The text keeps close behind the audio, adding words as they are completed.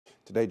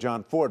Today,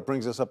 John Ford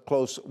brings us up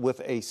close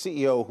with a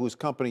CEO whose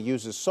company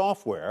uses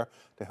software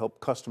to help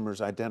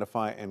customers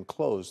identify and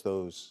close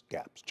those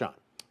gaps. John.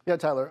 Yeah,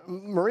 Tyler.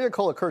 Maria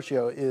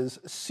Colicurcio is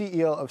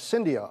CEO of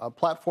Syndio, a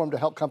platform to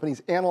help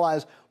companies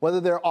analyze whether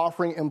they're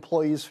offering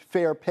employees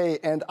fair pay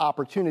and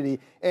opportunity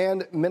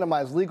and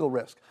minimize legal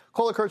risk.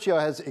 Colicurcio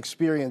has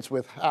experience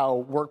with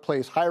how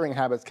workplace hiring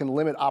habits can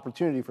limit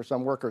opportunity for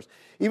some workers.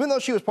 Even though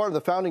she was part of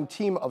the founding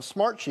team of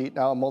Smartsheet,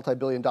 now a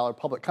multi-billion-dollar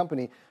public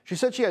company, she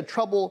said she had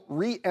trouble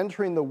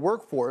re-entering the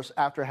workforce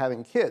after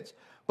having kids.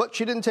 But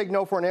she didn't take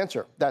no for an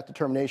answer. That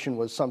determination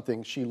was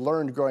something she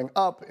learned growing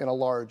up in a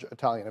large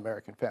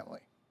Italian-American family.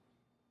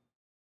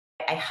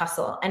 I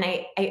hustle, and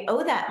I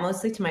owe that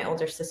mostly to my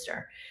older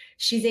sister.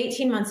 She's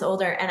 18 months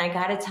older, and I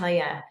got to tell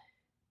you,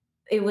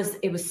 it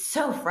was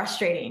so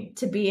frustrating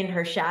to be in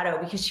her shadow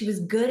because she was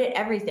good at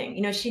everything.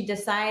 You know, she'd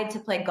decide to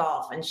play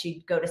golf and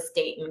she'd go to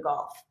state in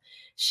golf.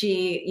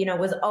 She,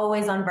 was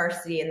always on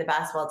varsity in the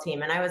basketball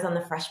team, and I was on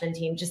the freshman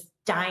team just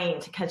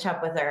dying to catch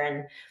up with her.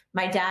 And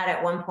my dad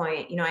at one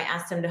point, I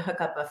asked him to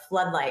hook up a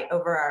floodlight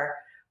over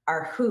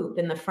our hoop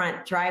in the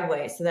front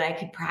driveway so that I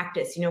could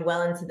practice,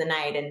 well into the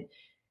night. And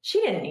she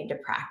didn't need to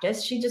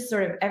practice. She just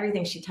sort of,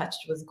 everything she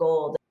touched was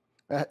gold.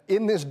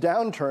 In this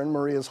downturn,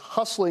 Maria's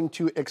hustling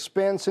to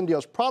expand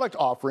Syndio's product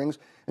offerings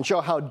and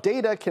show how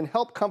data can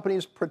help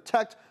companies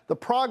protect the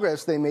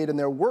progress they made in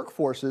their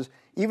workforces,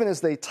 even as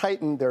they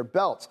tighten their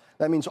belts.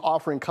 That means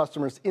offering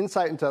customers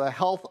insight into the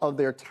health of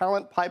their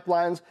talent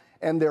pipelines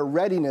and their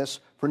readiness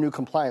for new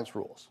compliance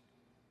rules.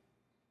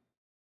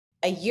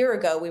 A year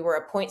ago, we were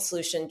a point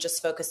solution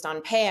just focused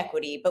on pay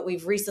equity, but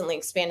we've recently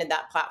expanded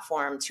that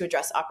platform to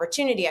address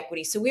opportunity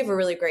equity. So we have a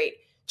really great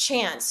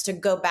chance to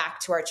go back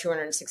to our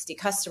 260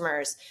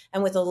 customers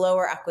and with a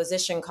lower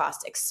acquisition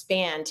cost,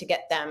 expand to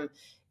get them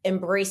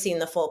embracing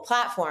the full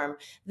platform.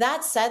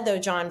 That said, though,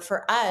 John,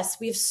 for us,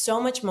 we have so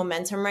much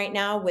momentum right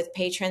now with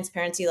pay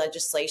transparency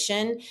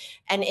legislation,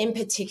 and in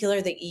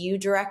particular, the EU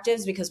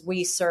directives, because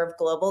we serve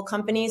global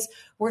companies.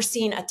 We're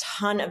seeing a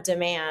ton of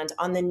demand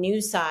on the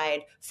new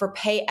side for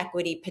pay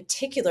equity,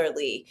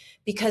 particularly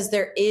because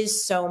there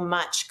is so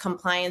much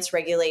compliance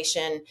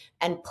regulation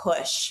and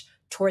push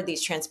toward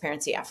these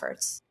transparency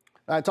efforts.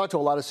 I talked to a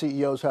lot of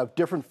CEOs who have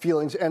different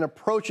feelings and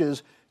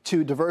approaches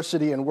to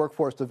diversity and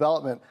workforce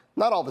development.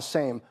 Not all the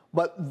same,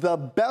 but the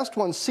best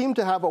ones seem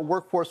to have a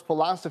workforce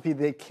philosophy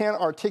they can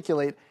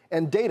articulate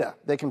and data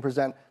they can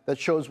present that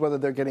shows whether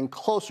they're getting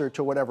closer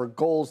to whatever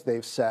goals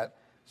they've set.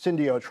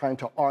 Syndio trying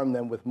to arm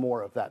them with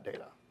more of that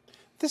data.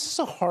 This is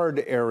a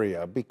hard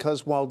area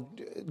because while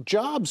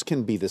jobs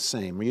can be the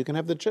same, or you can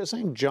have the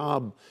same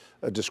job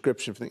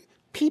description,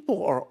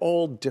 people are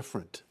all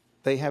different.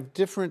 They have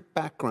different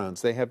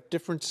backgrounds. They have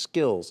different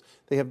skills.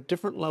 They have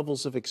different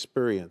levels of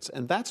experience.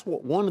 And that's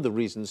one of the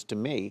reasons, to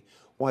me,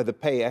 why the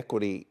pay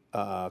equity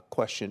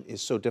question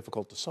is so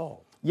difficult to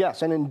solve.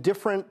 Yes, and in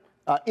different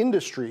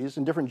industries,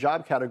 in different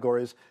job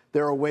categories,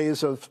 there are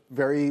ways of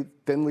very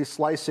thinly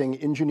slicing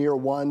engineer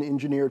 1,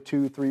 engineer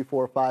 2, 3,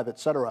 4, 5, et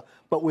cetera.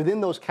 But within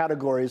those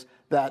categories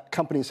that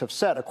companies have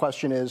set, a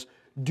question is,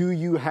 do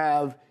you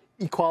have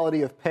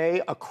equality of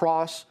pay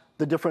across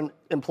the different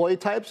employee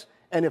types?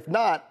 And if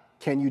not,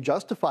 can you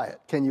justify it?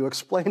 Can you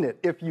explain it?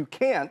 If you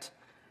can't,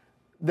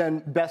 then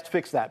best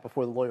fix that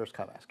before the lawyers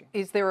come asking.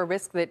 Is there a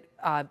risk that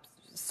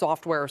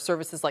software or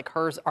services like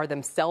hers are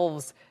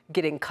themselves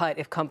getting cut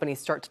if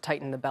companies start to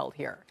tighten the belt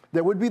here?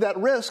 There would be that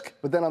risk,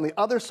 but then on the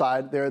other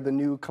side, there are the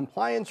new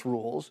compliance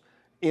rules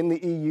in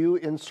the EU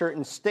in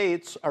certain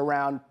states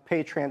around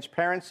pay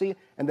transparency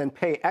and then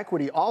pay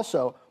equity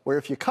also, where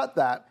if you cut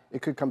that,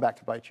 it could come back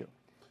to bite you.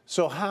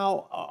 So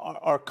how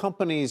are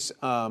companies...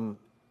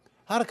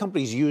 How do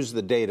companies use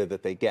the data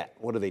that they get?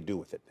 What do they do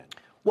with it then?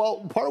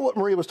 Well, part of what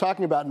Maria was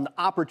talking about in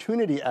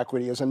opportunity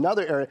equity is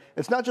another area.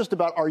 It's not just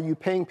about are you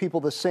paying people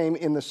the same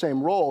in the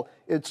same role.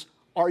 It's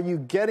are you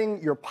getting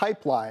your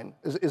pipeline,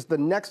 is the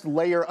next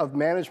layer of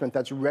management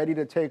that's ready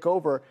to take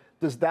over,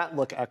 does that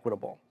look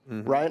equitable,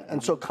 right?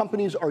 And so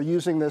companies are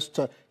using this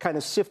to kind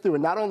of sift through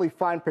and not only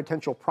find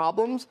potential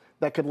problems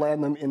that could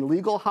land them in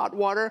legal hot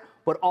water,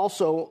 but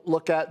also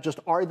look at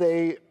just are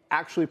they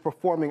actually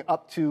performing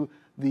up to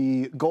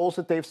the goals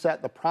that they've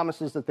set, the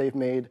promises that they've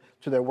made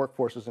to their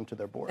workforces and to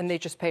their boards. And they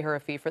just pay her a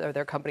fee for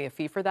their company a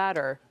fee for that,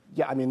 or?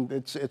 Yeah, I mean,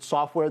 it's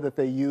software that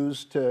they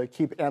use to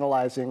keep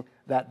analyzing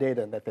that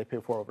data and that they pay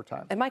for over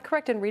time. Am I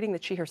correct in reading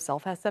that she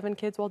herself has 7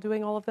 kids while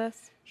doing all of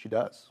this? She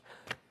does.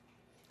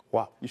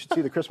 Wow. You should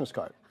see the Christmas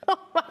card. Oh,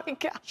 my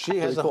God. She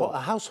has a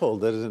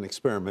household that is an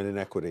experiment in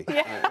equity.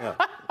 Yeah.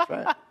 That's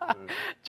right.